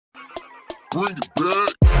Bring it back.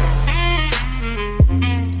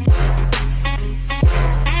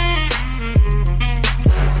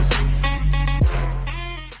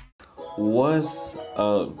 What's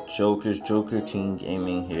up, Jokers? Joker King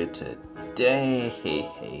Gaming here today.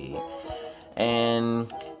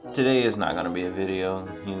 And today is not gonna be a video,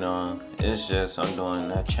 it's just I'm doing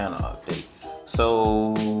that channel update.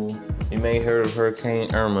 So you may have heard of Hurricane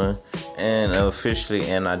Herman, and officially,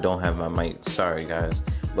 and I don't have my mic, sorry guys,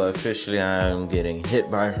 but officially I'm getting hit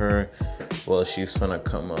by her. Well, she's gonna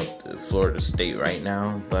come up to Florida State right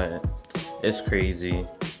now, but it's crazy.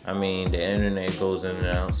 I mean, the internet goes in and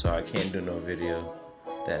out, so I can't do no video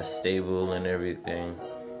that's stable and everything.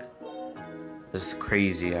 It's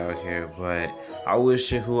crazy out here, but I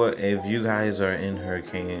wish if you guys are in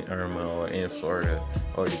Hurricane Irma or in Florida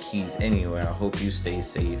or the Keys anywhere, I hope you stay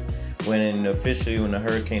safe. When the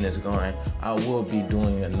hurricane is gone, I will be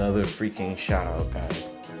doing another freaking shout out, guys.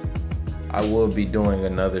 I will be doing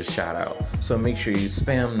another shout out. So make sure you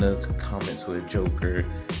spam the comments with Joker.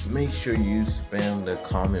 Make sure you spam the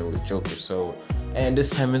comment with Joker. And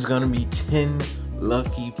this time it's gonna be 10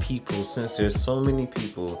 lucky people, since there's so many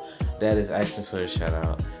people that is asking for a shout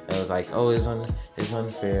out. And it was like, oh, it's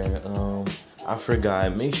unfair. I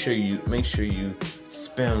forgot. Make sure you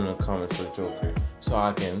spam the comments with Joker so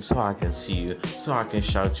I can see you, so I can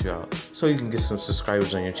shout you out, so you can get some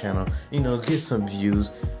subscribers on your channel. Get some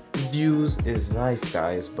views. Views is life,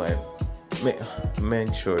 guys, but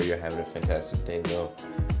make sure you're having a fantastic day, though.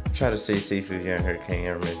 Try to stay safe if you're in Hurricane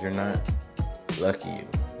Irma. If you're not, lucky you.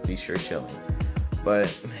 Be sure chilling.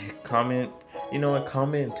 But comment,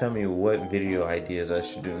 comment and tell me what video ideas I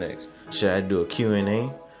should do next. Should I do a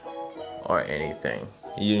Q&A or anything?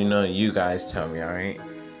 You guys tell me, alright?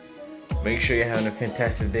 Make sure you're having a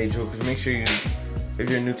fantastic day, Jokers. Make sure if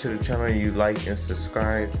you're new to the channel, you like and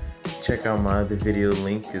subscribe. Check out my other video.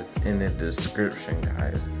 Link is in the description,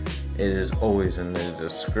 guys. It is always in the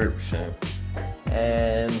description.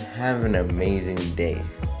 And have an amazing day.